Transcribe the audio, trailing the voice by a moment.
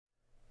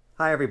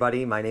Hi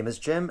everybody, my name is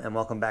Jim and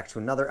welcome back to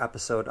another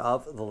episode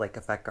of The Lake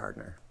Effect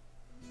Gardener.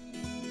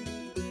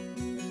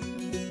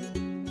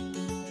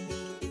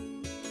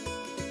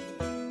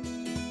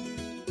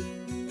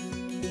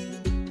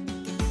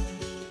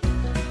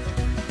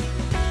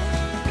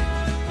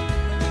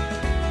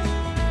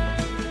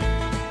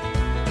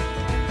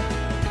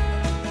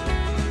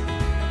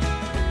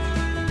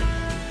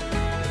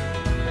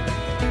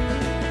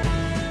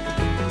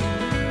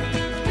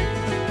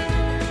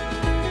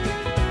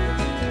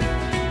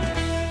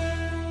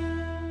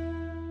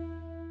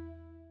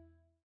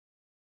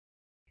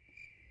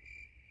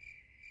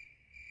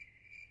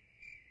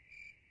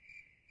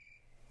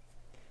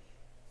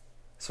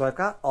 So I've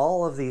got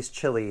all of these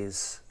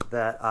chilies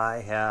that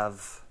I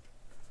have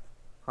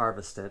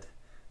harvested.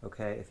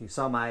 Okay, if you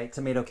saw my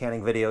tomato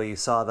canning video, you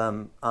saw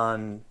them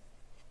on,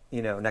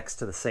 next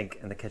to the sink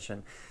in the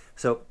kitchen.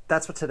 So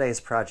that's what today's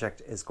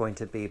project is going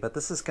to be, but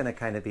this is going to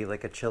kind of be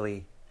like a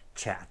chili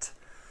chat,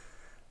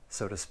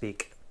 so to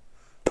speak.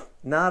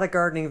 Not a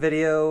gardening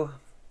video,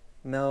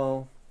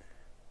 no,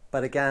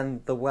 but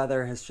again, the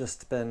weather has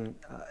just been,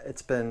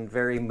 it's been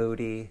very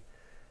moody.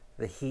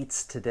 The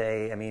heats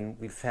today, I mean,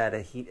 we've had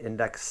a heat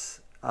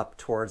index up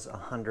towards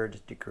 100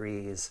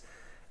 degrees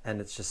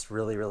and it's just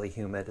really, really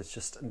humid. It's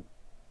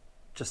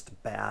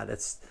just bad.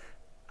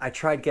 I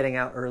tried getting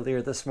out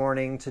earlier this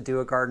morning to do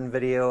a garden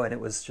video and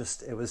it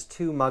was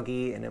too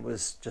muggy and it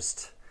was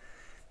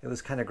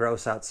kind of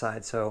gross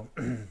outside. So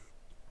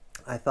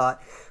I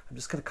thought I'm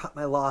just going to cut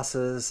my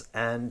losses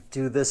and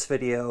do this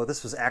video.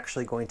 This was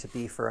actually going to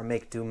be for a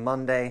Make Do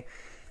Monday,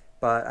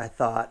 but I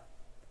thought,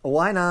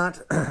 why not?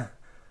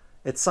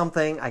 It's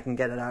something, I can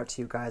get it out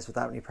to you guys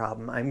without any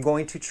problem. I'm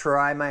going to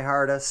try my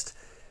hardest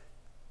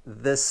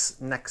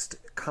this next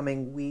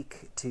coming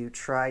week to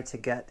try to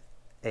get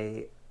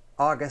a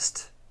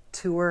August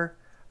tour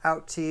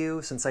out to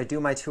you. Since I do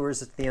my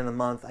tours at the end of the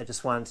month, I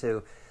just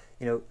wanted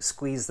to,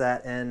 squeeze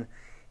that in.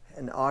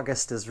 And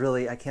August is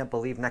really, I can't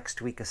believe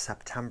next week is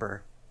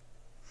September.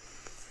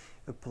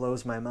 It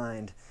blows my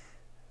mind.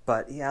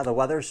 But yeah, the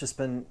weather's just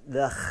been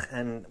ugh,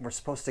 and we're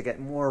supposed to get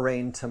more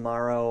rain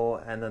tomorrow,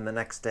 and then the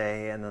next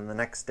day, and then the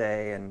next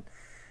day, and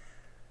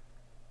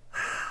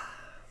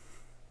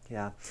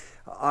yeah,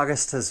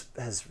 August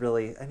has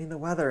really, I mean, the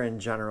weather in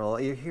general,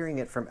 you're hearing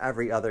it from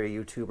every other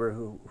YouTuber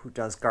who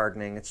does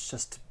gardening. It's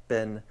just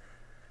been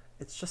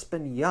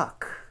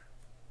yuck.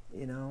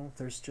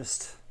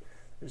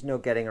 There's no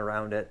getting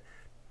around it.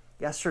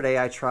 Yesterday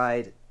I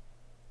tried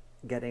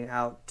getting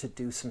out to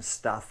do some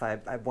stuff. I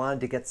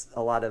wanted to get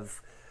a lot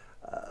of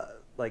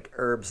like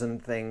herbs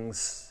and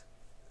things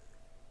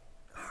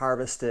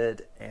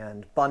harvested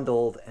and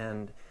bundled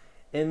and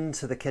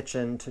into the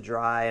kitchen to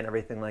dry and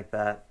everything like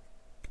that.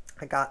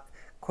 I got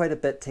quite a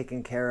bit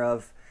taken care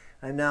of.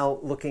 I'm now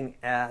looking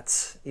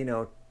at,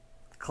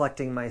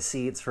 collecting my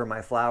seeds for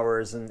my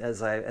flowers and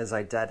as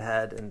I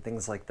deadhead and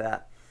things like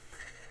that.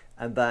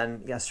 And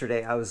then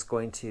yesterday I was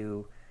going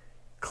to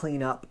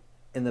clean up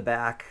in the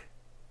back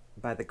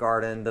by the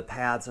garden. The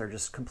paths are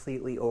just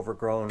completely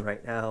overgrown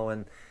right now,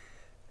 and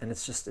it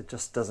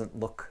just doesn't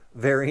look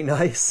very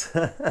nice.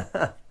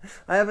 I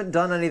haven't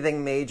done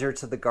anything major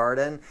to the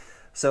garden,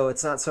 so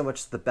it's not so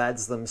much the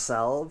beds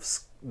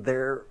themselves.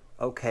 They're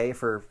okay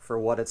for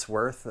what it's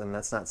worth, and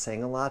that's not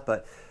saying a lot,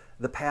 but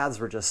the paths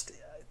were just,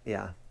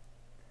 yeah.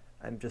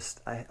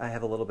 I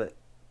have a little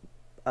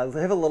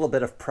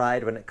bit of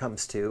pride when it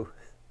comes to,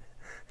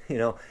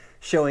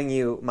 showing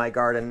you my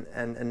garden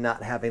and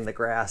not having the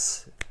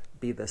grass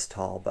be this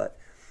tall, but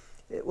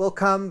it will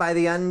come by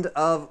the end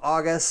of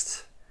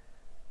August.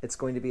 It's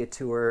going to be a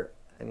tour.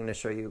 I'm going to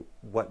show you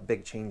what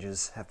big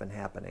changes have been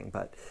happening.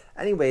 But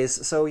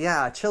anyways, so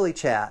yeah, chili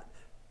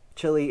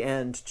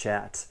and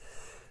chat.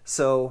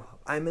 So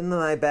I'm in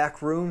my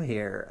back room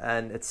here,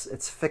 and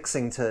it's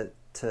fixing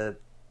to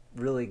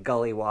really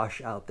gully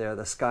wash out there.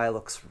 The sky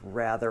looks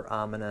rather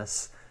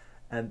ominous,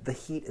 and the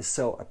heat is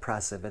so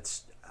oppressive.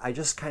 I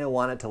just kind of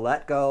wanted to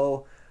let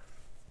go,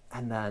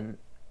 and then,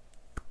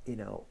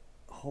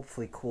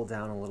 hopefully cool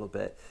down a little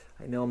bit.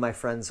 I know my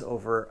friends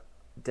over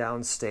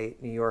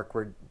downstate New York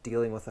were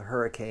dealing with a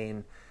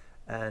hurricane,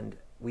 and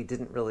we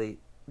didn't really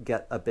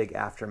get a big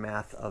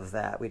aftermath of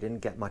that. We didn't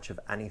get much of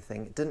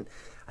anything.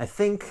 I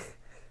think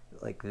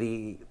like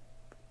the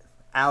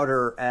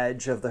outer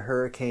edge of the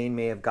hurricane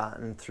may have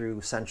gotten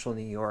through central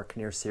New York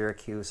near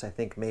Syracuse. I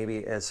think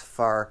maybe as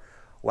far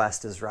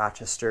west as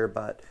Rochester,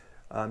 but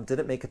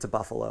didn't make it to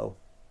Buffalo.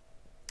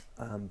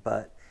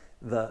 But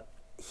the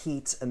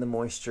heat and the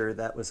moisture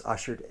that was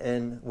ushered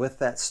in with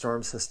that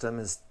storm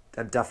system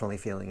I'm definitely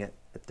feeling it.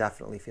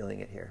 Definitely feeling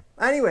it here.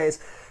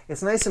 Anyways,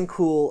 it's nice and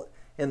cool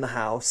in the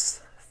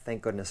house.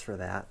 Thank goodness for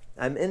that.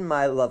 I'm in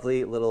my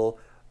lovely little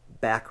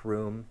back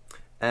room,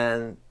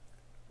 and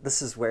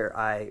this is where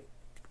I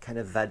kind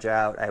of veg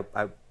out.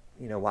 I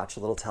watch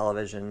a little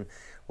television.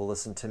 We'll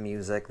listen to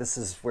music. This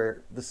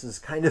is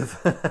kind of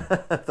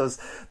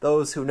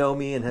those who know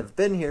me and have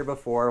been here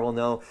before will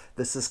know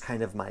this is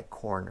kind of my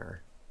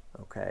corner.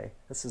 Okay,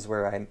 this is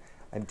where I'm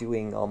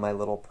doing all my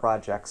little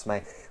projects,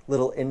 my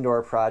little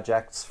indoor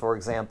projects. For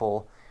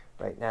example,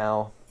 Right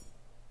now,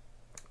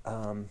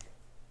 I'm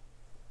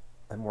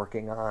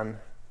working on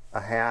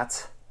a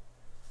hat,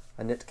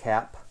 a knit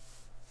cap,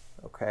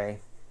 okay?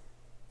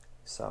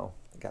 So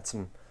I got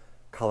some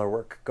color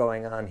work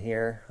going on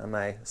here on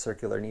my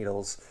circular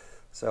needles.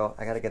 So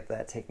I got to get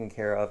that taken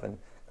care of and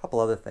a couple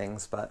other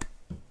things, but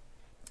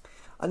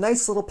a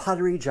nice little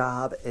pottery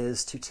job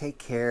is to take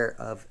care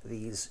of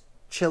these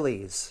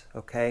chilies,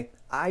 okay?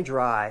 I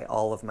dry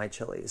all of my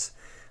chilies.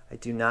 I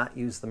do not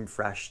use them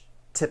fresh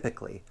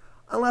typically,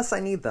 unless I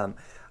need them.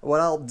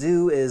 What I'll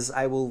do is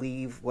I will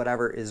leave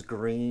whatever is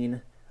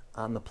green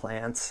on the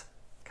plant,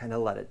 kind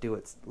of let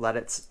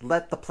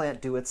the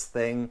plant do its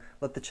thing,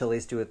 let the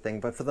chilies do its thing,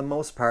 but for the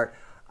most part,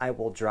 I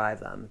will dry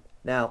them.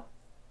 Now,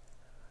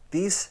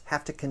 these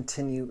have to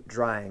continue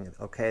drying,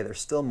 okay? There's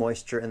still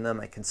moisture in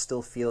them. I can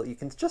still feel, you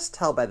can just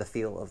tell by the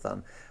feel of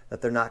them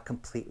that they're not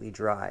completely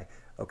dry,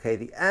 okay?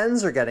 The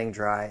ends are getting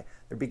dry.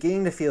 They're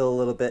beginning to feel a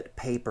little bit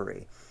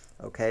papery,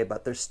 okay?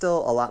 But there's still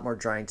a lot more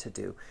drying to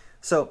do.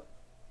 So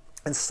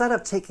instead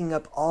of taking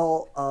up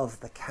all of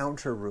the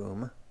counter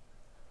room,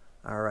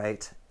 all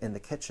right, in the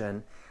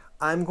kitchen,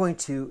 I'm going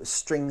to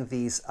string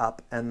these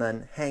up and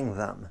then hang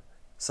them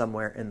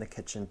somewhere in the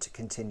kitchen to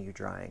continue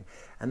drying.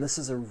 And this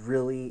is a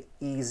really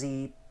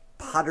easy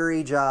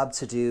pottery job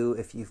to do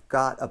if you've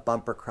got a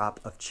bumper crop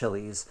of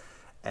chilies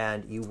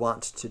and you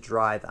want to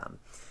dry them.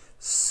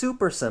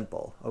 Super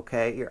simple,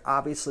 okay? You're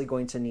obviously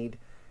going to need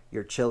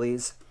your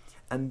chilies,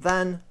 and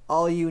then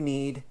all you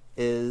need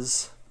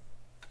is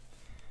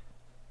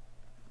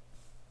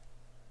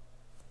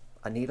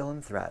a needle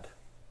and thread,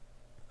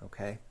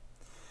 okay?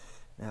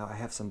 Now I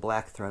have some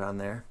black thread on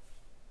there.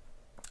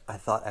 I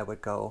thought I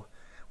would go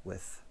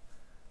with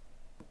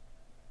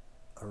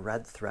a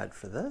red thread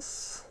for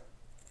this.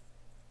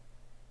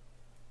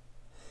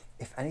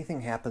 If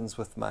anything happens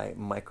with my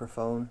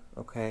microphone,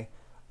 okay,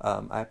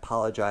 I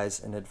apologize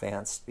in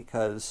advance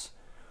because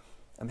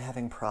I'm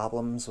having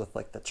problems with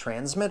like the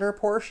transmitter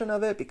portion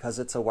of it because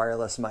it's a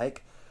wireless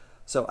mic.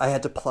 So I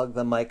had to plug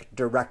the mic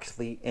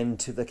directly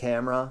into the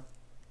camera.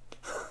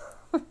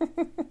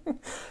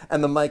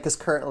 And the mic is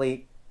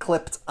currently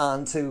clipped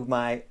onto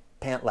my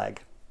pant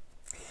leg.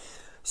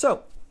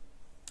 So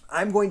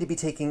I'm going to be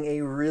taking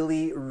a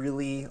really,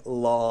 really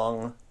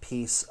long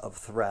piece of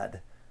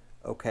thread,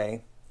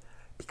 okay?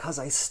 Because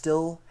I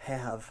still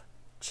have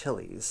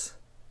chilies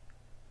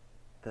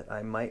that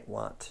I might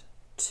want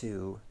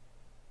to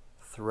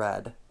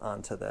thread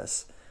onto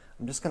this.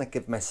 I'm just going to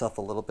give myself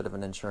a little bit of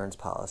an insurance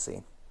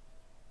policy.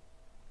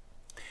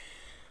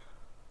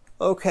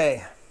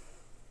 Okay,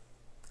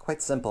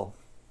 quite simple.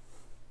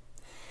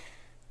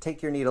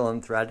 Take your needle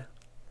and thread.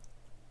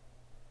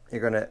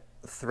 You're going to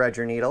thread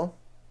your needle,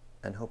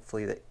 and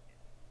hopefully that,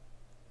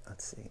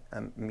 let's see,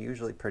 I'm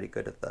usually pretty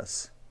good at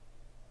this.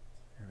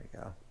 There we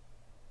go.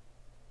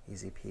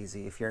 Easy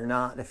peasy. If you're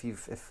not,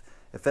 if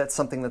that's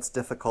something that's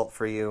difficult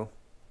for you,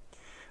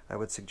 I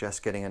would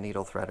suggest getting a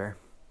needle threader.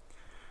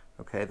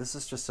 Okay, this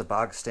is just a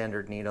bog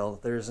standard needle.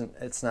 It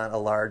doesn't have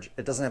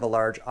a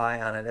large eye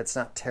on it. It's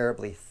not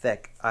terribly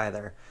thick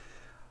either.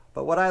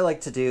 But what I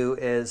like to do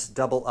is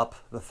double up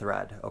the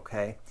thread,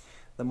 okay?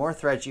 The more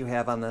threads you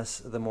have on this,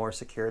 the more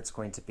secure it's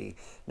going to be.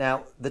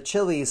 Now, the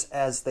chilies,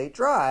 as they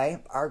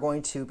dry, are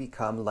going to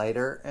become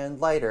lighter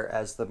and lighter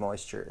as the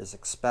moisture is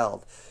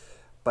expelled.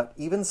 But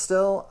even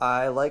still,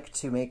 I like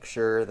to make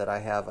sure that I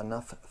have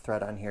enough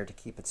thread on here to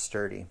keep it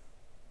sturdy.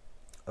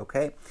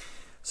 Okay,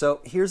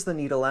 so here's the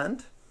needle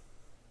end.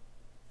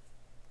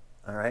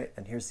 All right,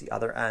 and here's the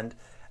other end.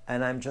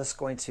 And I'm just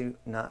going to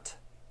knot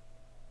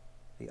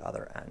the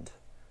other end.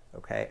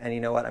 Okay, and you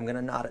know what? I'm going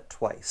to knot it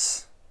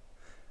twice,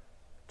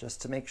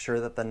 just to make sure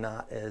that the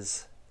knot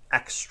is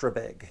extra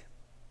big.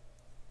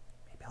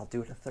 Maybe I'll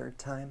do it a third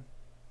time.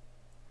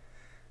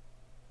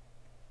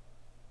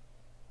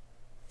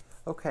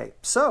 Okay,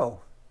 so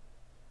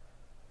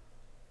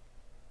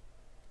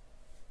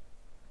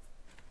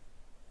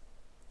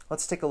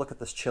let's take a look at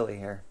this chili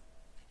here.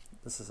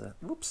 This is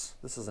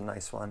a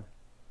nice one.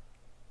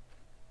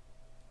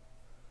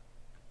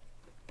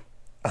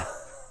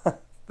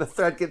 The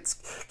thread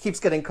keeps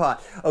getting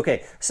caught.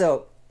 Okay,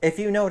 so if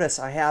you notice,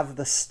 I have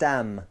the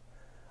stem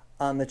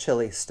on the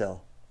chili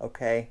still,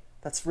 okay?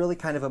 That's really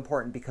kind of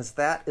important because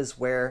that is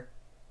where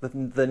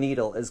the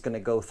needle is going to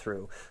go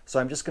through. So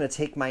I'm just going to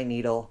take my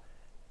needle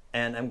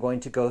and I'm going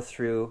to go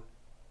through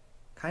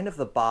kind of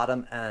the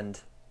bottom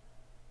end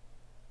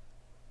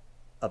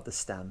of the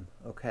stem,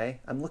 okay?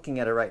 I'm looking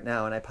at it right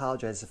now, and I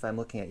apologize if I'm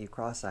looking at you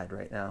cross-eyed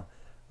right now,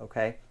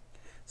 okay?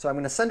 So I'm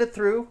going to send it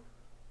through,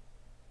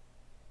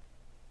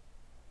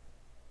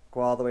 go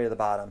all the way to the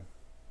bottom,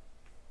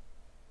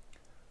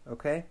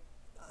 okay?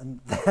 And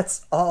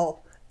that's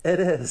all it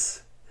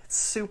is. It's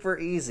super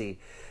easy.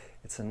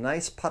 It's a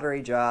nice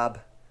pottery job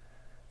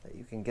that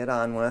you can get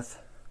on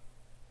with.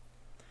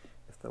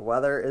 If the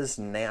weather is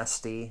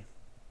nasty,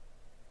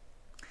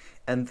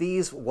 and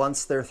these,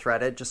 once they're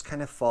threaded, just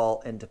kind of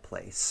fall into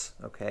place,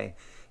 okay?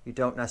 You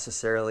don't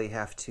necessarily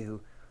have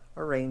to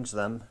arrange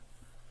them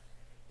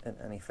in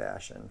any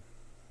fashion.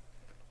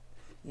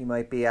 You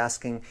might be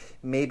asking,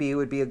 maybe it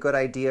would be a good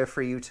idea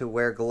for you to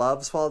wear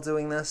gloves while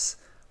doing this.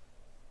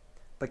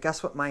 But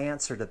guess what my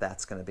answer to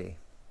that's going to be?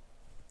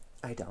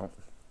 I don't.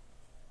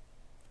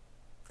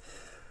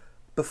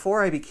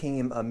 Before I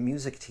became a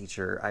music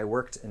teacher, I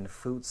worked in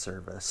food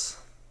service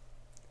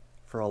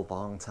for a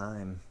long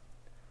time.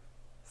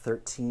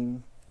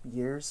 13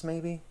 years,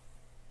 maybe?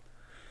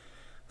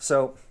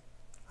 So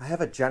I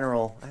have a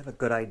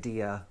good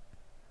idea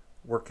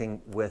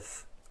working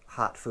with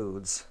hot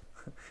foods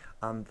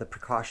on the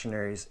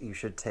precautionaries you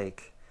should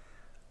take.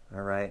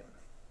 All right.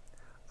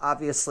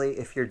 Obviously,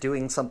 if you're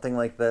doing something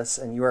like this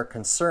and you are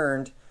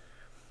concerned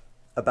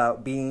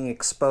about being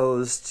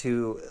exposed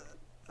to,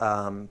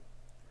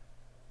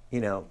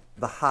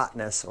 the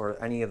hotness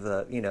or any of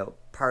the,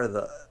 part of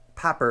the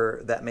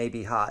pepper that may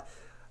be hot,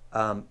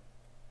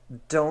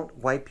 don't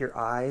wipe your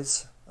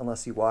eyes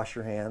unless you wash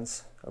your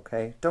hands,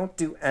 okay? Don't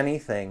do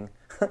anything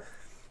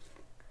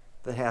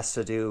that has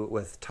to do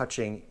with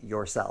touching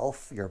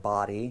yourself, your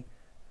body,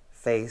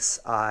 face,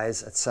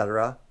 eyes,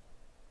 etc.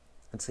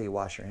 until you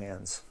wash your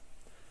hands.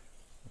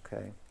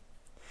 Okay.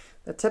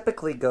 That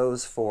typically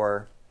goes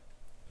for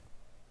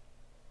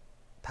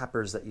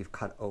peppers that you've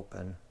cut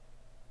open.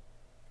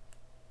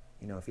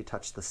 If you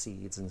touch the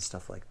seeds and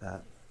stuff like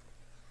that.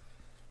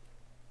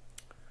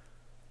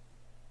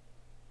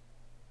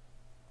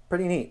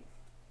 Pretty neat.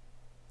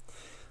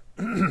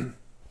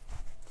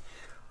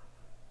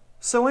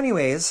 So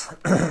anyways,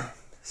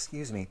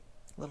 excuse me,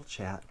 a little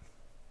chat.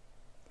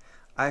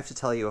 I have to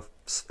tell you,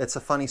 it's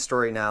a funny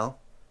story now.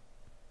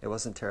 It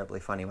wasn't terribly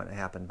funny when it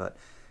happened, but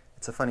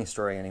it's a funny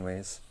story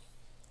anyways.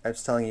 I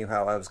was telling you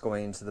how I was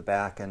going into the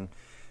back and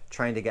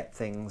trying to get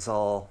things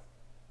all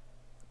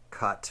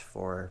cut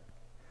for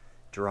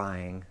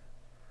drying.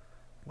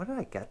 What did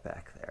I get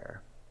back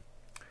there?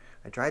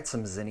 I dried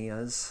some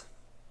zinnias.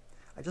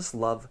 I just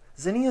love,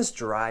 zinnias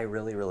dry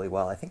really, really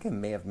well. I think I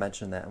may have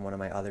mentioned that in one of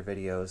my other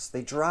videos.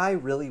 They dry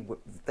really,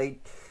 they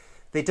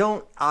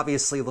don't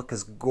obviously look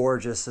as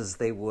gorgeous as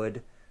they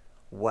would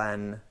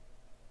when,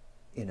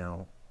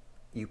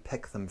 you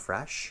pick them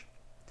fresh.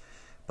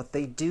 But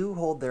they do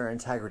hold their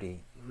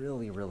integrity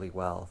really, really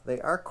well.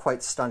 They are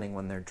quite stunning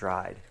when they're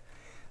dried.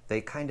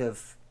 They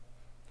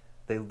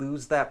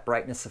lose that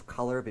brightness of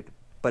color,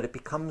 but it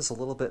becomes a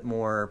little bit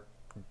more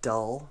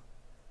dull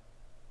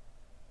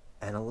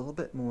and a little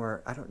bit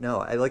more, I don't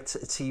know, I like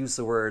to use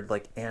the word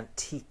like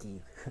antique-y.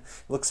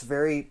 Looks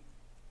very,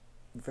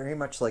 very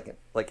much like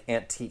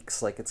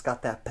antiques, like it's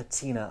got that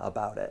patina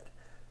about it,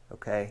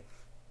 okay?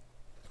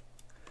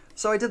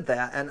 So I did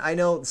that, and I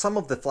know some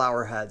of the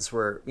flower heads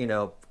were,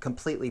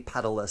 completely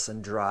petalless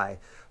and dry,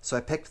 so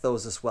I picked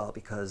those as well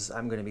because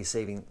I'm going to be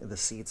saving the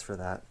seeds for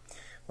that.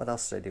 What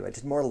else did I do? I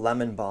did more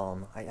lemon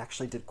balm. I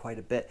actually did quite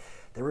a bit.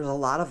 There was a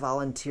lot of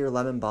volunteer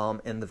lemon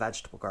balm in the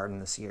vegetable garden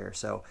this year,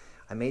 so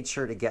I made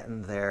sure to get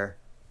in there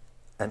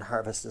and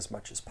harvest as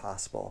much as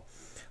possible.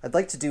 I'd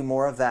like to do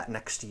more of that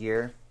next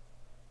year.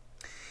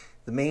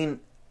 The main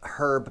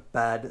herb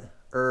bed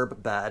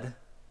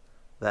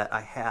that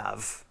I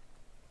have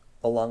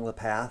along the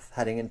path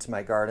heading into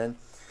my garden,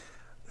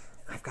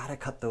 I've got to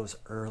cut those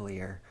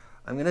earlier.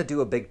 I'm going to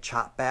do a big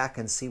chop back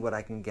and see what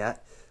I can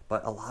get,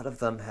 but a lot of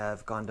them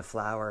have gone to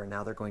flower and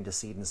now they're going to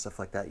seed and stuff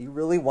like that. You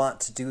really want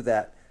to do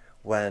that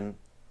when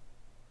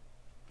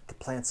the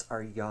plants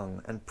are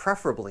young, and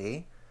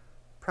preferably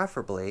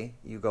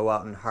you go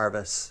out and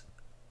harvest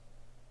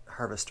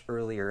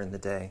earlier in the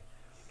day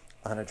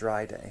on a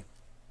dry day.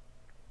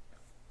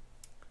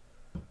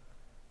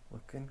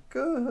 Looking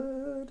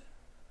good.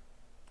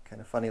 Kind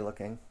of funny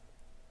looking.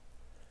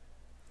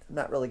 I'm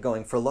not really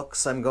going for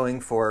looks, I'm going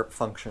for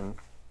function.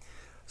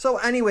 So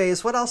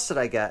anyways, what else did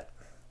I get?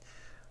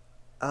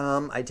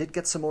 I did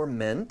get some more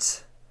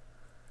mint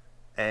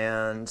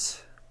and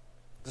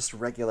just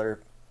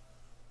regular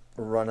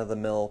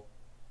run-of-the-mill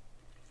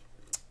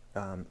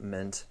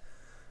mint.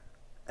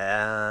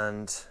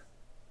 And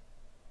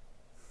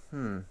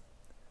trying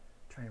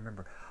to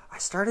remember. I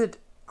started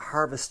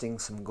harvesting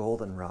some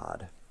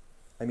goldenrod.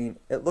 I mean,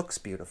 it looks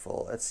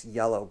beautiful. It's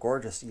yellow,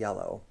 gorgeous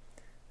yellow.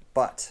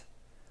 But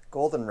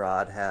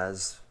goldenrod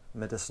has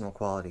medicinal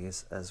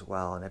qualities as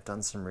well, and I've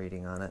done some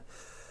reading on it.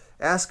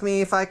 Ask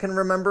me if I can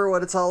remember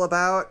what it's all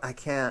about. I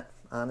can't.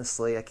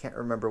 Honestly, I can't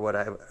remember what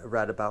I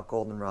read about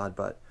goldenrod,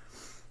 but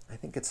I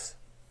think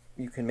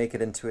you can make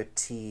it into a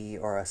tea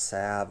or a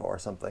salve or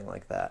something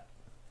like that.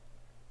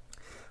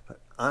 But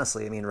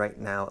honestly, I mean, right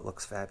now it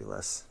looks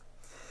fabulous.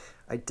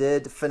 I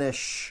did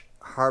finish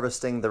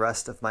harvesting the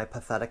rest of my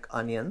pathetic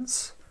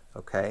onions.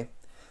 Okay,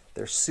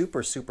 they're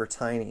super, super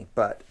tiny,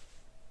 but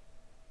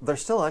they're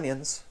still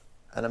onions,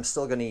 and I'm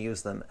still going to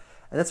use them.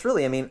 And it's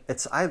really, I mean,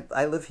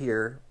 I live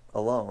here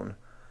alone,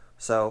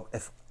 so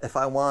if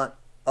I want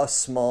a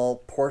small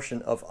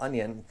portion of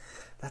onion,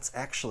 that's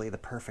actually the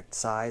perfect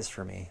size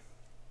for me.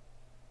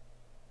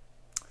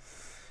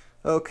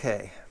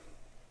 Okay,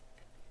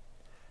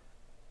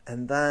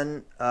 and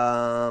then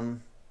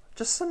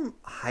just some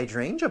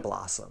hydrangea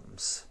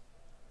blossoms.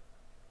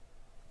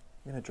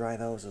 I'm going to dry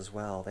those as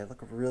well. They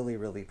look really,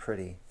 really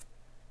pretty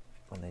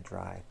when they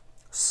dry.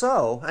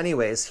 So,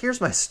 anyways, here's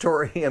my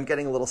story. I'm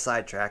getting a little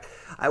sidetracked.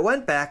 I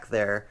went back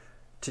there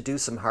to do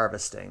some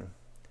harvesting,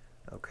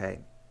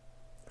 okay,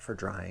 for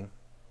drying.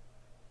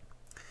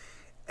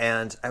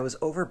 And I was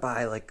over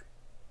by, like,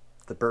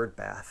 the bird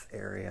bath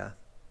area.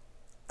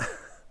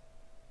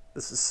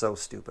 This is so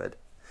stupid.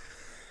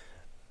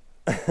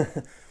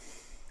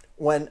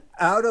 When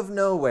out of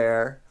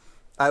nowhere,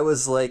 I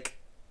was, like,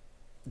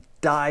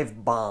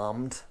 dive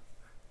bombed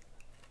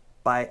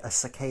by a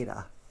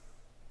cicada.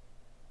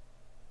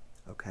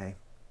 Okay,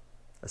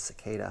 a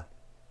cicada.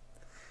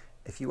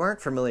 If you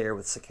aren't familiar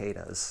with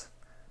cicadas,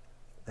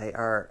 they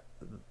are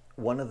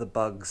one of the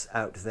bugs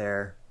out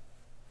there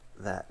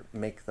that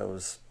make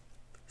those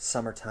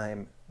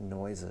summertime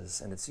noises.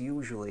 And it's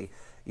usually,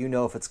 you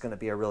know if it's going to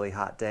be a really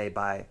hot day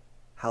by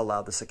how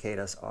loud the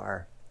cicadas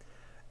are.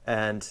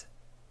 And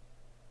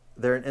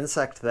they're an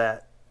insect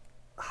that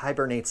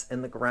hibernates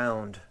in the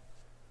ground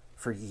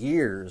for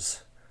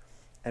years.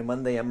 And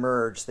when they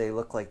emerge, they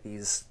look like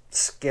these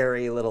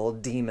scary little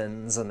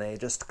demons, and they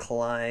just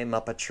climb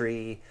up a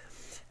tree,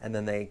 and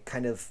then they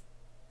kind of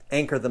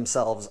anchor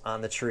themselves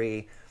on the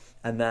tree,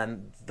 and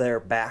then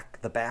the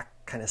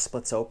back kind of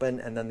splits open,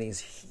 and then these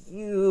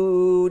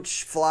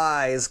huge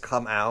flies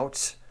come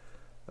out.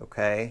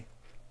 Okay.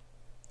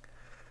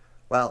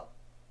 Well,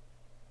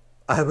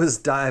 I was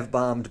dive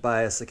bombed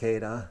by a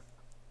cicada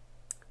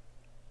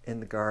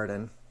in the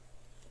garden,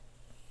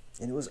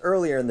 and it was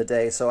earlier in the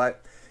day, so I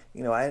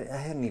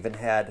hadn't even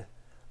had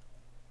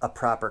a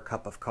proper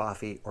cup of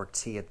coffee or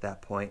tea at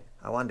that point.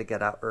 I wanted to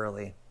get out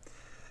early.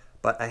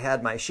 But I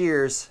had my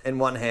shears in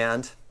one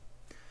hand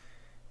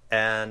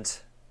and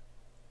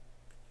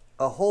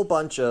a whole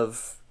bunch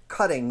of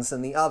cuttings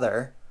in the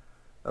other.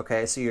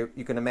 Okay, so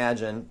you can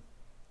imagine,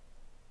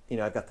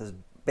 I've got this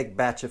big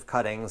batch of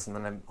cuttings, and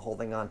then I'm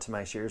holding on to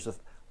my shears with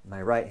my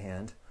right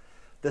hand.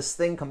 This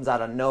thing comes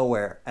out of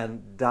nowhere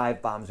and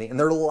dive bombs me. And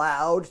they're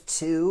loud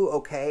too,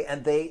 okay?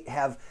 And they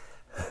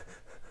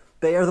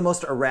are the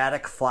most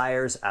erratic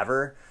flyers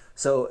ever.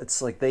 So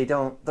it's like they're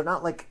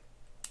not like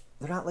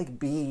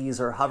bees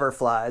or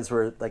hoverflies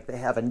where like they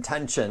have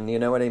intention, you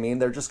know what I mean?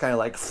 They're just kind of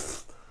like,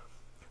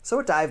 so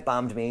it dive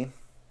bombed me,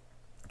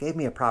 gave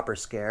me a proper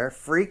scare,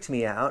 freaked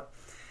me out.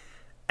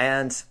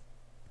 And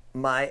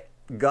my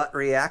gut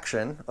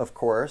reaction, of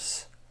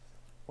course,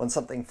 when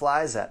something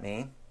flies at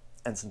me,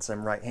 and since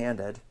I'm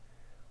right-handed,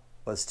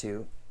 was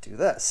to do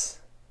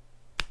this.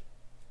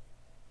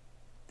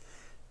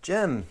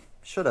 Jim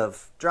should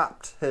have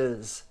dropped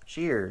his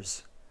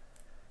shears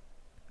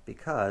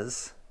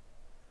because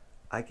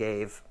I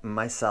gave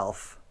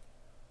myself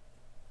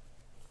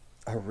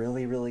a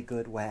really, really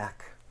good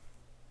whack.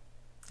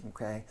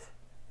 Okay?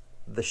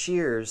 The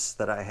shears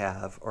that I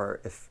have,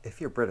 or if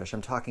you're British,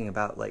 I'm talking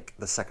about like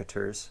the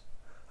secateurs,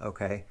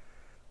 okay?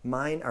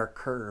 Mine are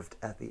curved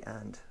at the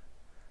end.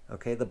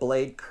 Okay, the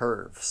blade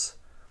curves.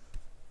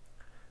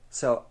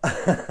 So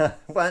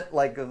went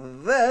like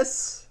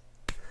this,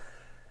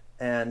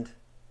 and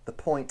the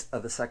point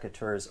of the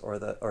secateurs or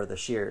the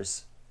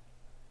shears,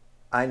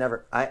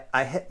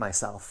 I hit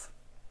myself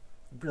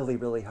really,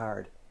 really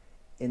hard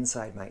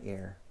inside my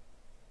ear.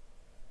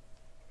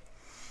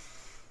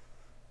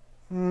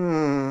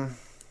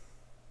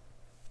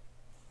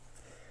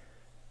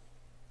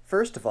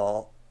 First of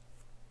all,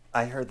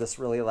 I heard this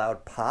really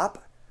loud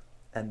pop,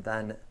 and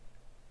then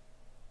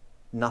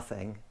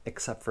nothing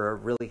except for a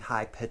really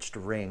high-pitched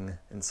ring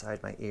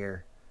inside my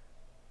ear.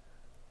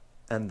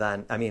 And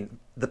then, I mean,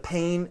 the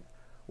pain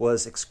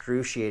was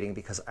excruciating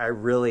because I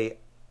really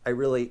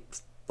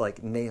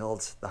like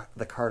nailed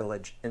the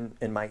cartilage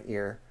in my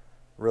ear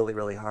really,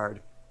 really hard.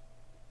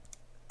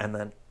 And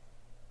then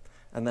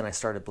I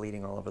started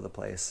bleeding all over the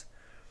place.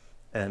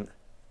 And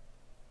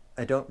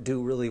I don't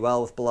do really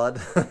well with blood.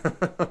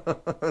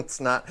 It's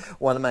not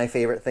one of my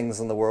favorite things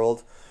in the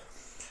world.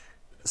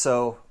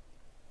 So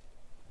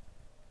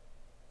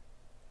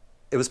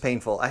it was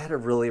painful. I had a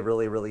really,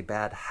 really, really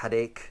bad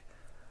headache.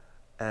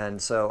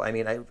 And so, I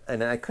mean,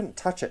 I couldn't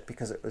touch it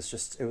because it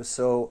was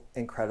so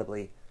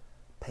incredibly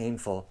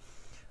painful.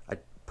 I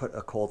put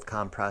a cold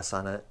compress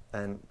on it,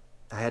 and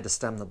I had to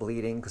stem the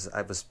bleeding because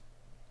I was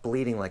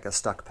bleeding like a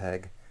stuck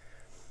peg.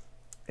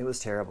 It was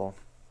terrible.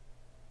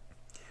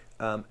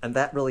 And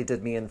that really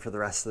did me in for the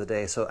rest of the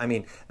day. So, I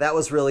mean, that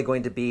was really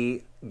going to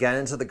be get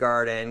into the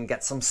garden,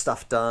 get some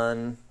stuff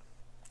done.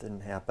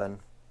 Didn't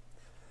happen.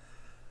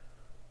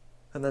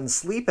 And then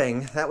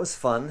sleeping, that was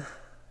fun.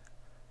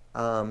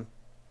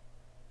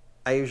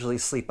 I usually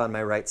sleep on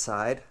my right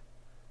side.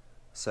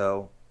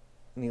 So,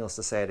 needless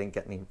to say, I didn't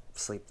get any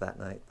sleep that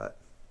night. But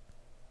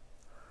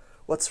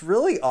what's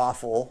really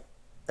awful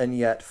and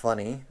yet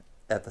funny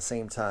at the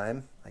same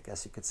time, I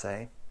guess you could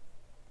say,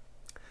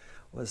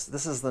 was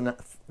this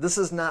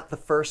is not the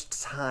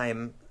first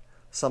time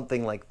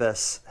something like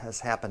this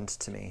has happened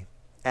to me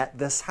at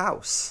this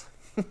house.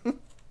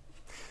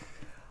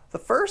 The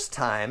first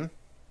time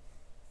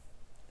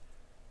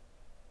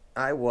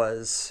I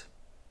was,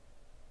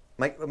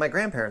 my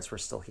grandparents were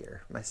still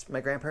here. My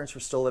grandparents were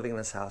still living in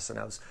this house, and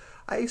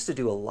I used to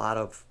do a lot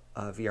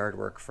of yard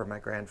work for my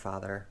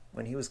grandfather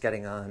when he was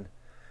getting on.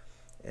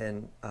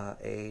 in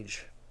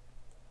age.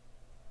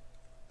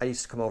 I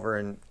used to come over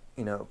and,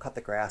 you know, cut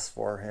the grass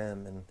for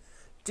him and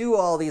do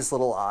all these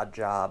little odd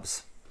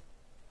jobs.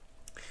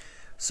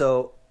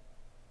 So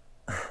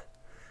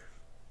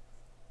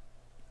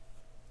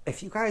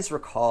if you guys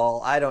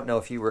recall, I don't know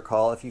if you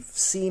recall, if you've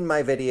seen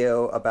my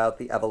video about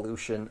the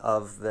evolution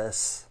of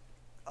this,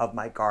 of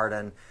my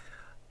garden,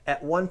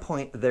 at one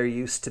point there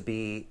used to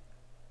be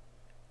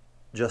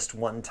just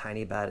one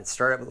tiny bed. It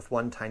started with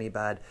one tiny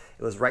bed.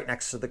 It was right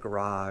next to the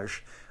garage.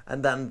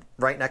 And then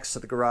right next to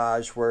the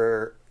garage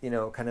were, you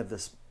know, kind of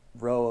this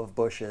row of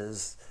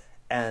bushes.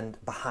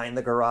 And behind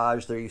the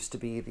garage, there used to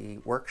be the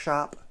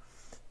workshop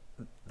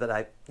that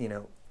I, you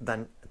know,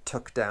 then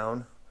took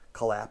down,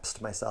 collapsed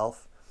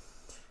myself.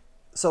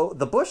 So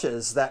the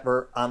bushes that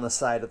were on the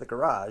side of the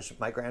garage,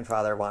 my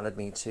grandfather wanted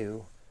me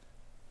to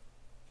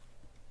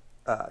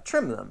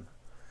trim them.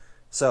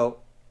 So,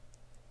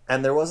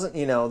 and there wasn't,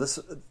 you know, this,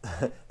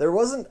 there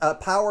wasn't a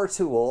power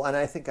tool, and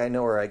I think I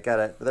know where I get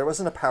it, but there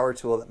wasn't a power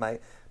tool that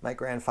my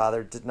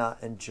grandfather did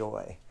not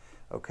enjoy.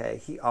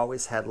 Okay, he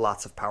always had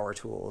lots of power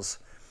tools,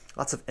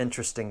 lots of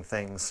interesting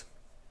things.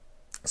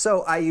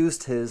 So I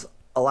used his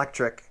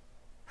electric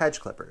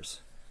hedge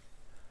clippers.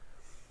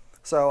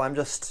 So I'm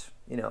just,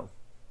 you know,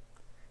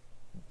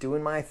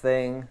 doing my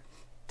thing,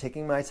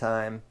 taking my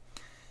time,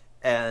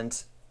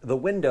 and the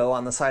window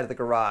on the side of the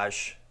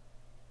garage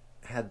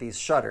had these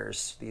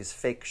shutters, these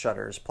fake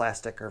shutters,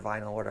 plastic or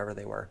vinyl, whatever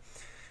they were.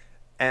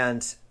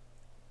 And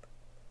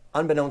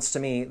unbeknownst to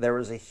me, there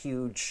was a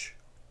huge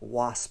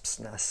wasp's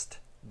nest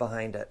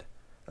behind it,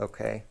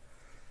 okay?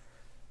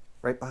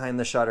 Right behind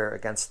the shutter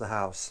against the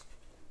house.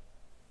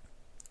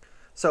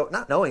 So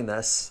not knowing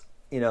this,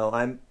 you know,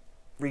 I'm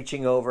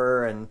reaching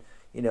over and,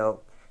 you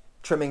know,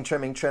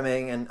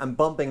 trimming, and I'm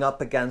bumping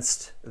up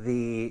against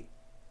the,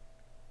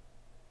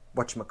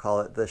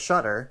 whatchamacallit, the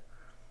shutter.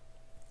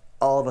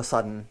 All of a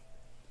sudden,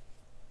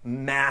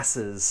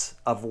 masses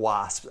of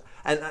wasps.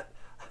 And I'm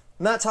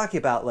not talking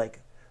about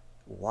like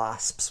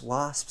wasps.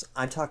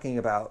 I'm talking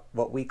about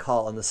what we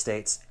call in the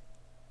States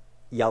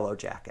yellow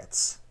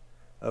jackets.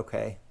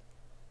 Okay?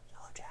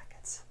 Yellow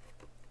jackets.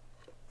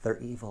 They're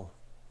evil.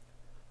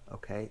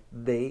 Okay?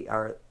 They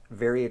are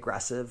very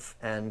aggressive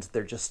and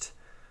they're just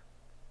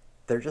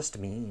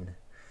mean.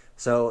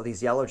 So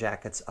these yellow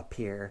jackets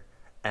appear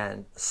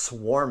and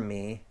swarm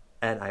me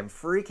and I'm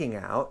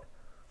freaking out.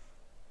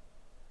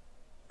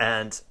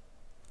 And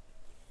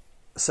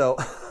so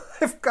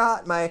I've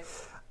got my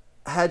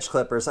hedge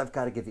clippers. I've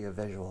got to give you a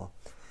visual.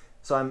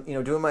 So I'm, you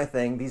know, doing my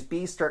thing. These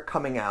bees start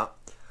coming out.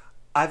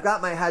 I've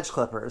got my hedge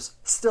clippers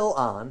still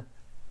on,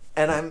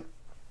 and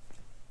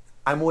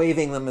I'm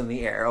waving them in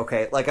the air.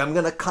 Okay, like I'm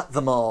gonna cut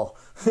them all.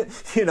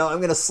 You know,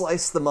 I'm gonna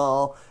slice them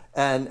all,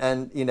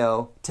 and you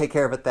know, take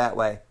care of it that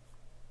way.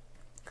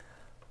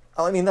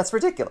 Oh, I mean, that's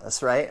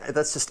ridiculous, right?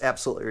 That's just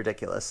absolutely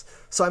ridiculous.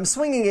 So I'm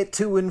swinging it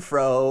to and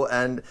fro,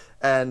 and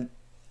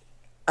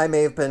I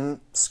may have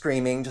been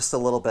screaming just a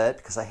little bit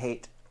because I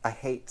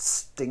hate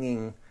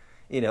stinging,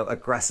 you know,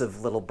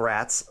 aggressive little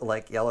brats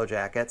like yellow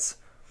jackets.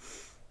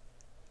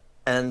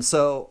 And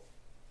so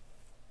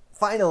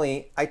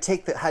finally I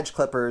take the hedge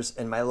clippers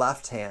in my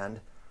left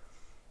hand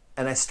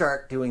and I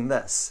start doing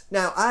this.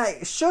 Now I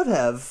should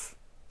have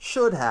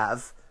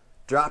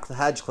dropped the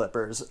hedge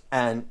clippers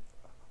and,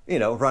 you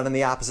know, run in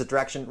the opposite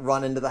direction,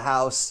 run into the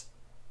house.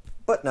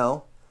 But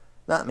no,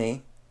 not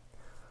me.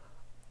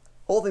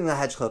 Holding the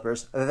hedge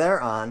clippers, they're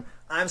on.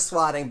 I'm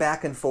swatting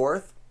back and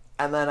forth,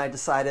 and then I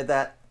decided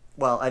that,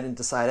 well, I didn't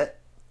decide it.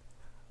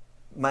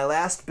 My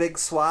last big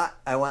swat,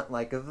 I went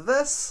like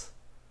this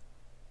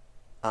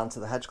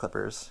onto the hedge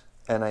clippers,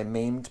 and I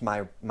maimed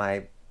my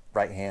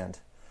right hand.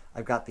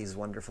 I've got these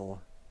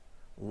wonderful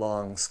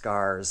long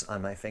scars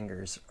on my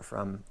fingers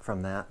from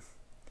that.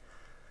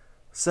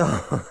 So,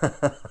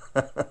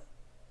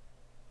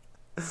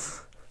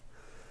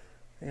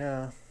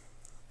 yeah,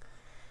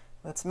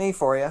 that's me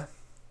for you.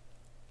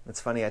 It's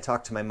funny, I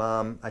talked to my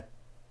mom. I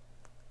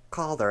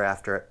called her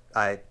after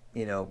I,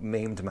 you know,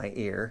 maimed my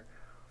ear.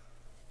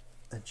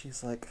 And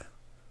she's like,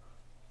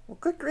 well,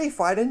 good grief,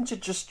 why didn't you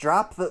just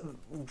drop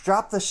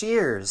the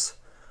shears?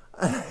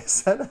 And I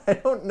said, I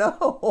don't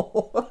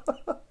know.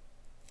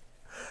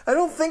 I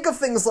don't think of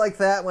things like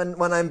that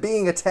when I'm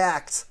being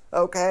attacked,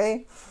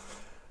 okay?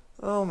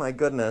 Oh my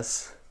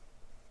goodness.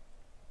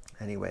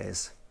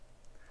 Anyways.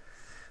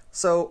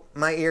 So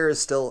my ear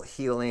is still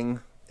healing.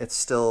 It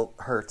still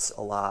hurts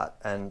a lot,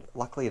 and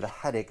luckily the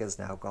headache is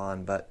now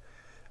gone, but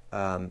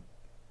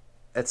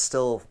it's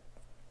still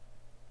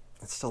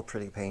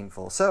pretty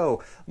painful.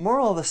 So,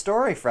 moral of the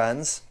story,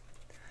 friends,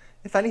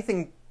 if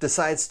anything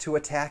decides to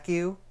attack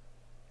you,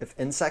 if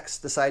insects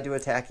decide to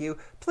attack you,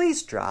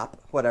 please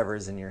drop whatever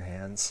is in your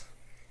hands.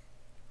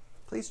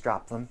 Please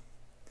drop them.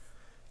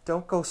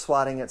 Don't go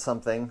swatting at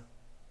something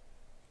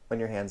when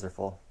your hands are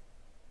full.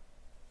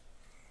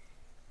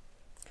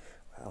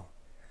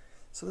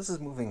 So this is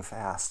moving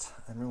fast.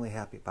 I'm really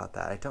happy about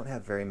that. I don't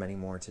have very many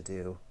more to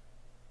do,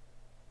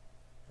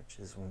 which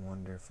is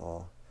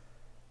wonderful.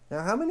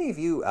 Now, how many of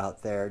you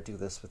out there do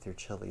this with your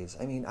chilies?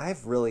 I mean,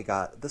 I've really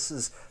got, this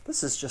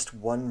is just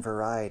one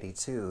variety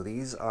too.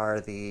 These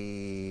are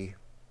the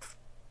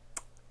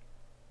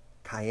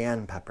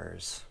cayenne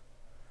peppers.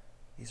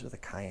 These are the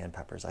cayenne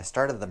peppers. I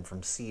started them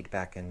from seed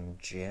back in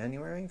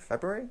January,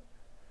 February.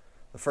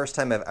 The first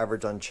time I've ever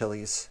done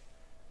chilies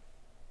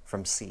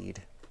from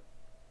seed.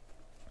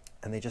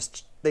 And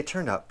they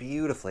turned out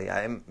beautifully.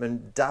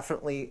 I'm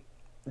definitely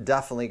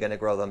going to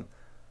grow them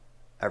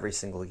every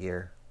single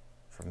year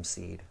from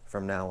seed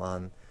from now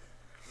on.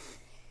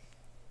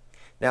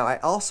 Now I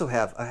also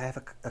have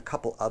a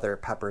couple other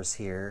peppers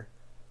here.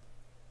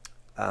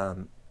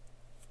 The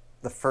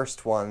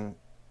first one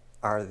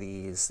are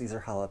these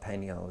are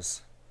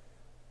jalapenos.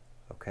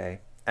 Okay,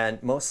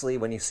 and mostly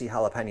when you see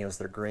jalapenos,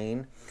 they're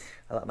green.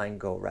 I let mine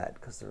go red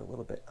because they're a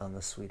little bit on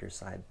the sweeter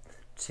side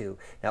too.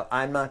 Now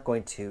I'm not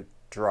going to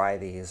dry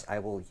these. I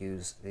will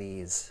use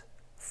these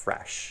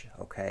fresh.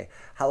 Okay,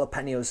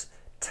 jalapenos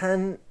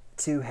tend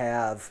to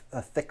have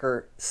a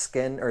thicker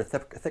skin, or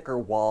thicker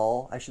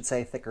wall, I should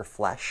say, thicker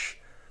flesh.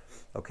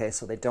 Okay,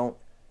 so they don't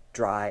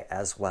dry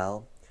as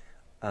well.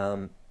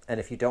 And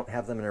if you don't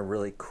have them in a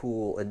really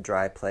cool and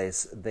dry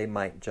place, they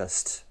might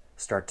just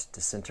start to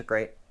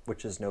disintegrate,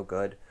 which is no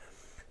good.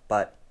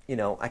 But, you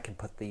know, I can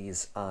put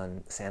these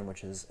on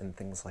sandwiches and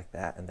things like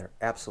that, and they're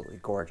absolutely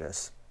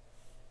gorgeous.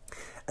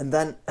 And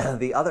then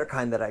the other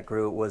kind that I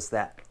grew was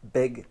that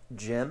Big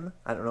Jim.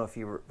 I don't know if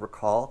you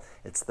recall.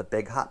 It's the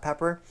big hot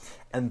pepper.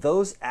 And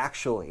those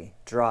actually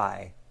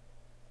dry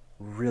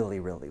really,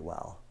 really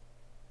well.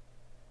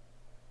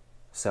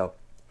 So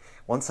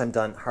once I'm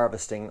done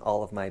harvesting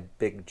all of my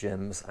Big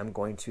Jims, I'm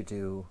going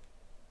to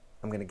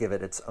give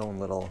it its own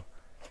little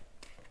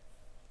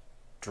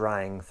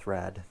drying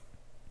thread.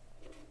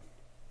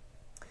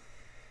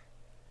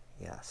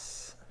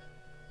 Yes.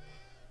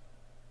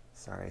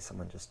 Sorry,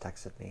 someone just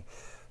texted me.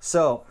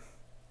 So,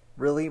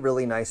 really,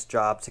 really nice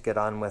job to get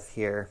on with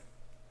here.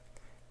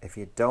 If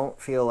you don't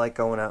feel like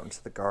going out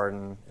into the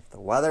garden, if the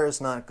weather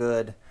is not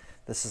good,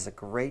 this is a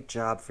great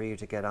job for you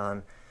to get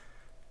on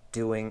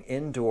doing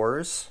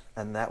indoors,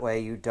 and that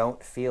way you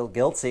don't feel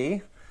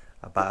guilty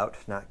about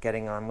not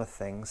getting on with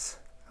things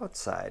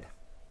outside.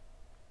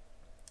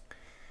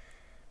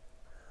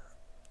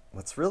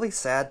 What's really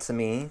sad to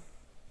me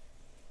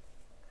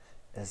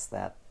is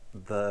that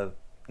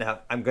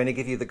now, I'm going to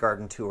give you the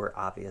garden tour,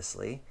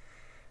 obviously,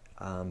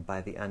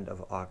 by the end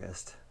of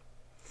August.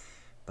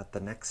 But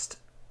the next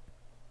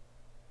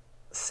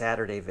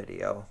Saturday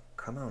video,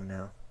 come on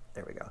now,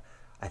 there we go.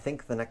 I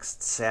think the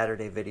next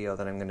Saturday video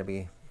that I'm going to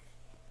be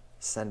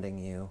sending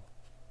you,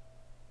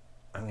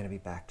 I'm going to be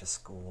back to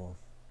school.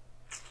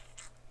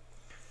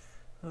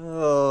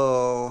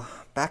 Oh,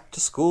 back to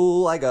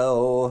school I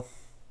go.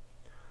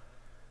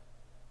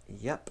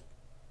 Yep.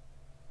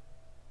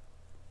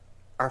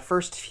 Our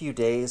first few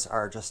days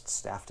are just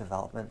staff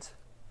development.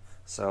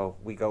 So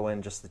we go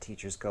in, just the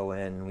teachers go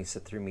in, we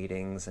sit through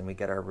meetings, and we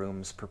get our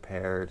rooms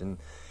prepared and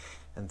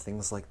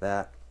things like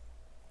that.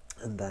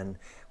 And then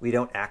we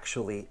don't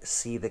actually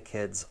see the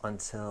kids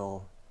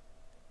until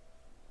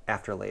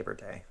after Labor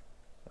Day.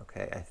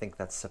 Okay, I think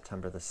that's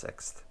September the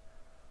 6th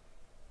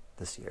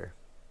this year,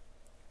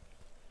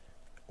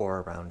 or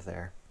around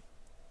there.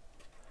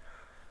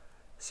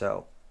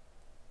 So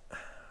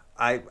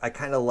I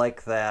kind of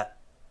like that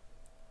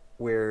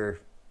we're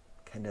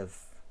kind of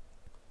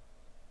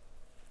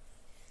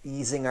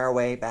easing our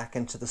way back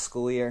into the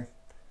school year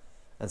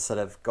instead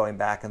of going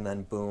back and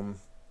then boom,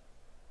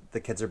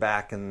 the kids are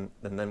back, and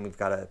then we've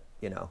got to,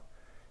 you know,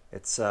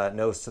 it's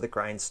nose to the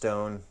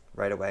grindstone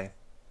right away.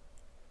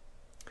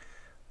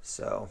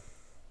 So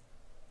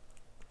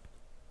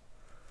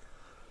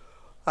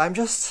I'm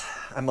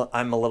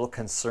a little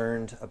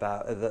concerned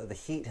about the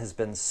heat has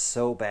been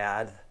so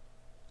bad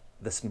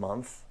this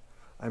month.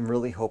 I'm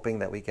really hoping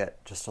that we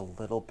get just a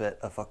little bit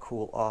of a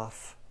cool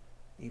off.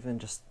 Even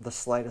just the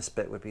slightest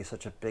bit would be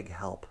such a big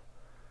help,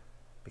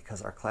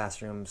 because our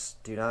classrooms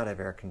do not have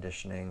air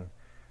conditioning,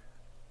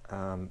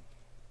 and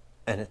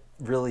it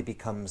really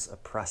becomes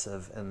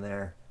oppressive in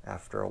there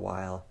after a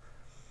while.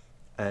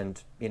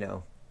 And, you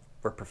know,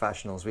 we're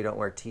professionals. We don't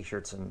wear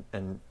t-shirts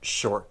and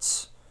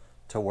shorts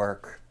to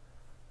work.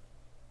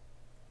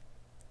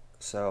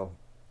 So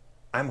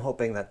I'm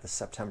hoping that the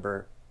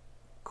September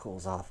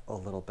cools off a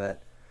little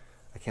bit.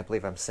 I can't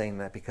believe I'm saying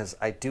that, because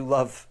I do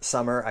love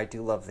summer. I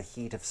do love the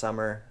heat of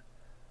summer.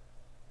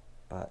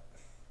 But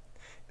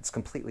it's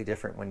completely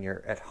different when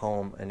you're at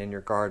home and in your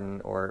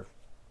garden, or,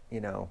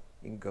 you know,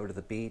 you can go to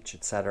the beach,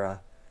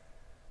 etc.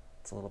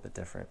 It's a little bit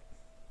different.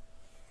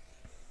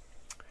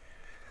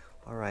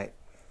 All right.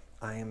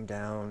 I am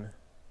down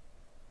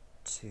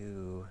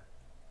to,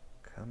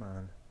 come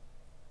on.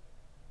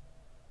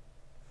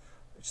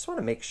 I just want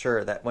to make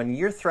sure that when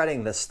you're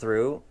threading this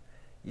through,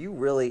 you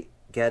really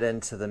get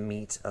into the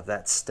meat of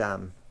that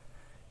stem.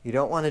 You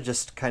don't want to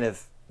just kind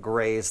of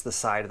graze the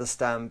side of the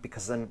stem,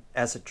 because then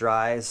as it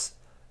dries,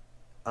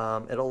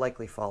 it'll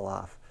likely fall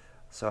off.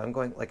 So I'm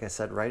going, like I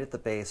said, right at the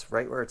base,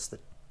 right where it's the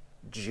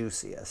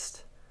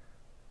juiciest.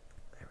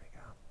 There we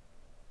go.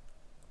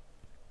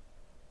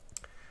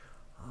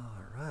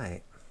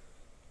 right.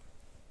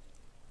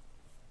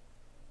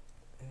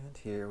 And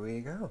here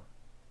we go.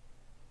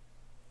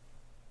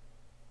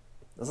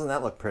 Doesn't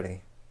that look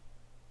pretty?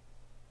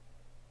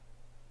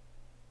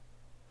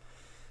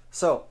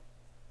 So,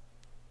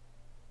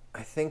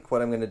 I think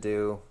what I'm going to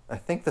do, I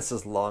think this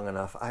is long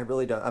enough. I'm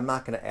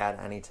not going to add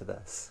any to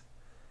this.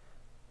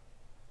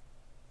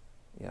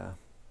 Yeah.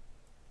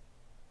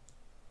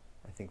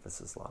 I think this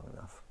is long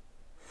enough.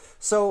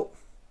 So,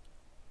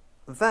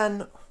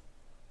 then,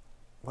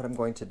 what I'm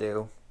going to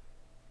do,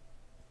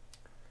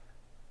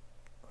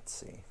 let's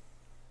see.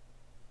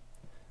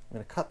 I'm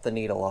going to cut the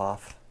needle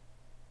off.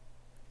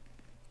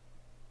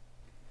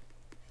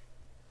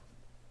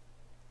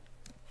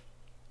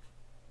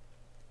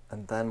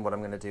 And then what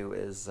I'm going to do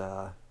is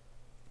I'm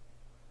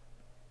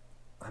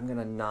going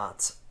to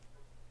knot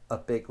a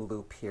big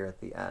loop here at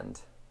the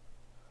end.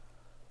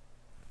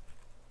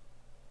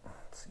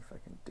 Let's see if I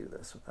can do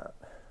this without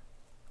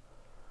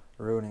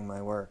ruining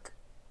my work.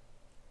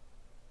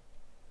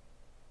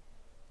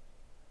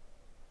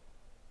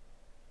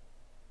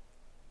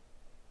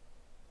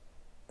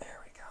 There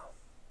we go.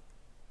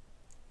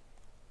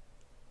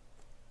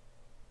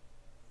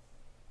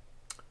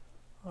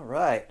 All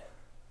right.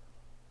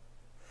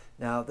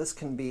 Now this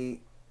can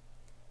be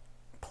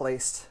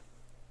placed,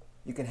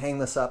 you can hang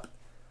this up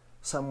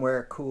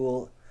somewhere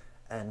cool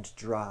and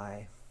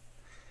dry.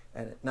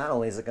 And not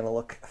only is it going to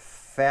look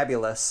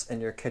fabulous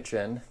in your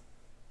kitchen,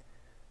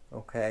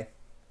 okay,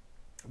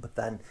 but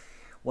then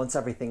once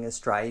everything is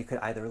dry, you could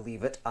either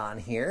leave it on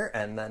here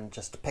and then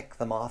just pick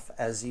them off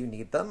as you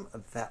need them.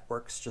 That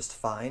works just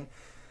fine.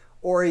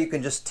 Or you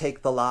can just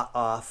take the lot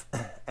off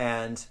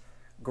and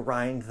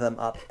grind them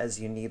up as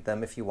you need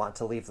them. If you want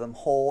to leave them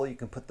whole, you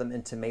can put them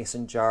into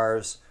mason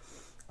jars.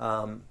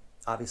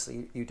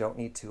 Obviously, you don't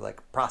need to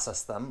like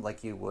process them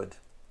like you would,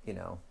 you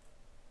know,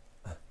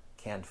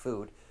 canned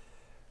food.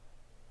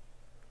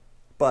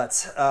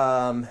 But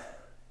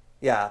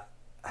yeah,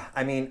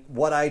 I mean,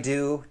 what I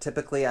do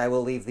typically, I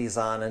will leave these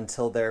on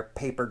until they're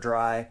paper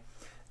dry,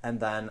 and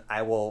then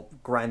I will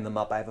grind them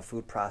up. I have a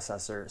food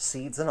processor,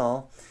 seeds and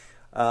all.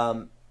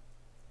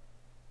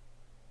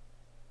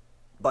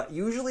 But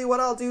usually what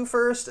I'll do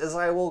first is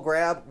I will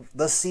grab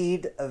the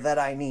seed that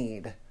I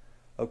need,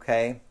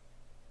 okay?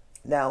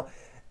 Now,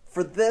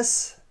 for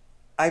this,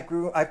 I've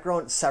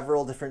grown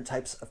several different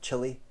types of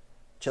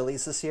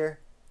chilies this year.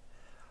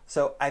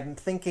 So I'm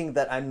thinking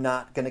that I'm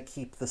not going to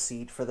keep the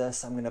seed for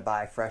this. I'm going to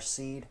buy fresh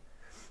seed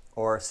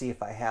or see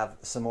if I have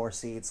some more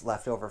seeds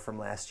left over from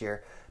last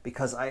year,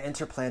 because I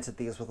interplanted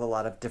these with a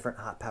lot of different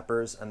hot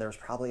peppers, and there's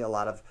probably a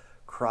lot of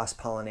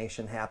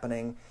cross-pollination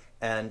happening,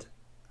 and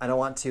I don't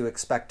want to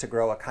expect to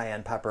grow a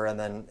cayenne pepper and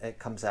then it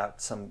comes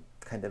out some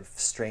kind of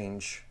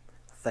strange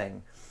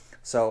thing.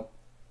 So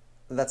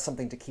that's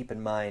something to keep in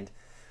mind.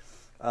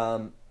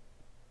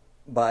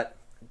 But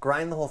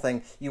grind the whole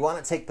thing. You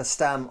want to take the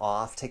stem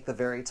off, take the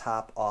very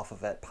top off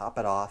of it, pop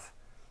it off,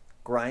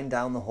 grind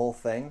down the whole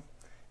thing,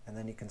 and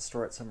then you can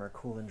store it somewhere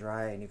cool and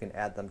dry, and you can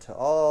add them to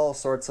all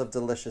sorts of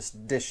delicious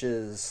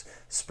dishes,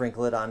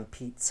 sprinkle it on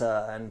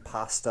pizza and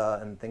pasta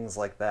and things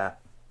like that.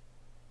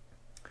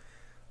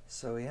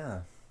 So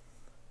yeah.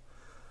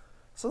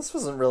 So this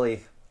wasn't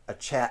really a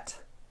chat,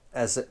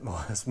 as it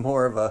was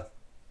more of a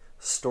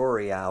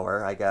story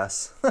hour, I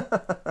guess.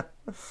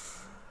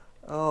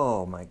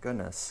 Oh my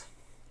goodness.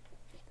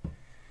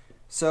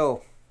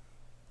 So,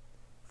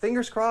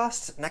 fingers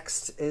crossed,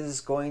 next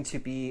is going to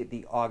be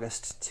the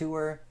August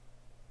tour.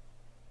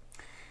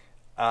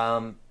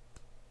 I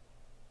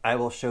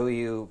will show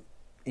you,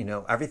 you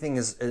know, everything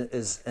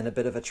is in a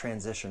bit of a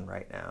transition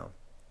right now.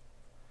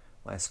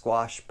 My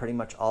squash, pretty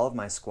much all of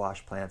my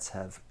squash plants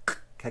have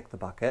kicked the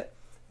bucket.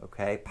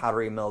 Okay,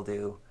 powdery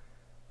mildew,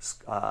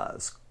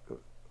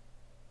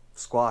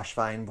 squash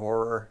vine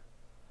borer,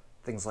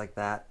 things like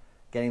that.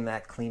 Getting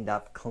that cleaned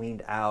up,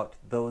 cleaned out.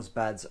 Those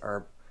beds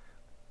are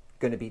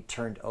going to be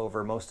turned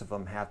over. Most of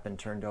them have been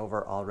turned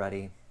over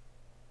already.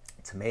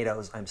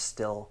 Tomatoes, I'm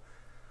still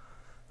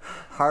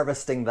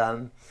harvesting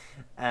them,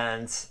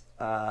 and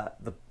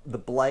the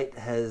blight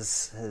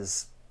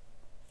has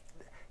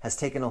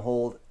taken a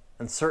hold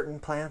on certain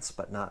plants,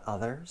 but not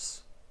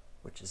others,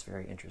 which is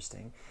very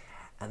interesting.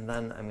 And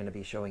then I'm going to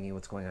be showing you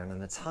what's going on in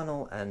the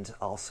tunnel, and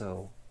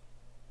also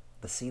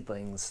the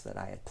seedlings that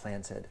I had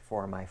planted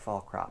for my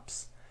fall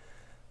crops.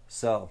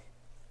 So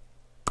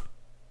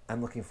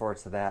I'm looking forward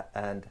to that,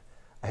 and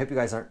I hope you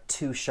guys aren't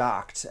too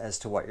shocked as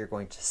to what you're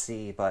going to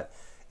see. But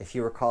if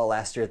you recall,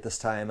 last year at this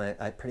time,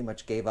 I pretty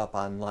much gave up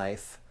on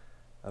life.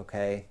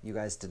 Okay, you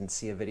guys didn't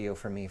see a video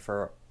from me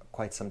for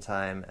quite some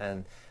time,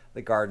 and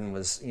the garden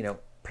was, you know,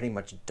 pretty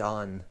much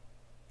done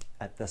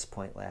at this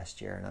point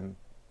last year, and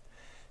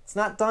it's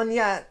not done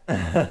yet.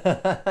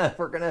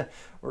 We're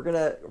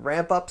gonna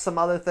ramp up some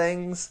other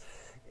things.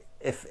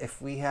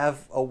 If we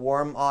have a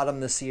warm autumn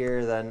this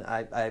year, then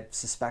I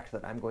suspect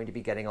that I'm going to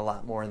be getting a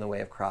lot more in the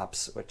way of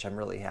crops, which I'm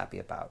really happy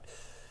about.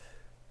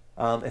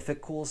 If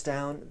it cools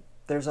down,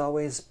 there's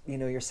always, you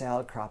know, your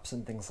salad crops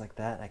and things like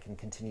that. I can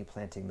continue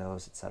planting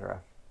those,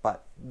 etc.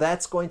 But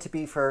that's going to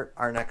be for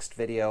our next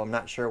video. I'm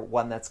not sure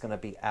when that's going to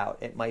be out.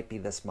 It might be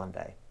this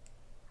Monday.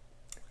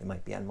 It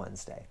might be on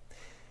Wednesday.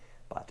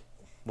 But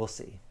we'll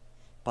see.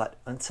 But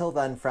until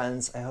then,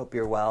 friends, I hope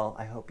you're well.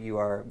 I hope you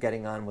are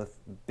getting on with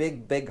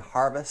big, big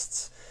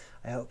harvests.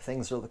 I hope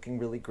things are looking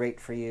really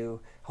great for you.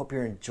 Hope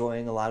you're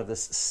enjoying a lot of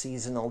this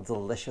seasonal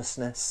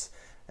deliciousness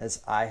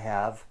as I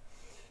have.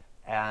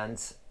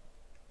 And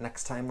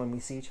next time when we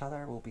see each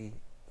other, we'll be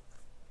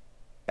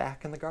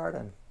back in the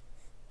garden.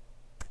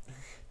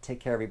 Take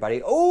care,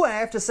 everybody. Oh, I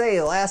have to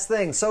say, last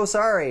thing, so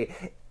sorry.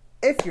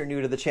 If you're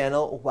new to the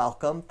channel,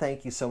 welcome.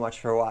 Thank you so much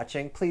for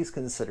watching. Please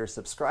consider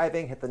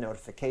subscribing, hit the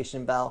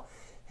notification bell,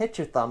 hit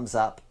your thumbs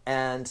up,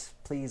 and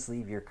please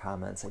leave your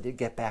comments. I did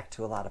get back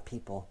to a lot of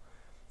people.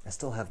 I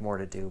still have more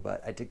to do,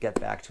 but I did get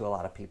back to a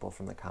lot of people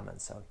from the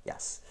comments, so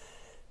yes.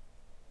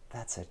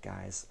 That's it,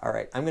 guys. All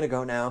right, I'm gonna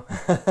go now.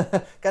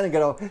 Gonna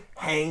go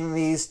hang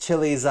these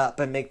chilies up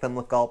and make them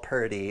look all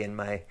pretty in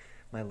my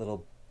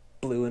little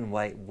blue and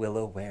white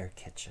Willow-ware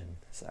kitchen.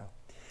 So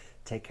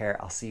take care.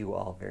 I'll see you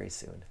all very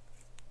soon.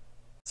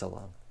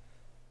 So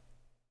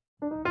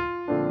long.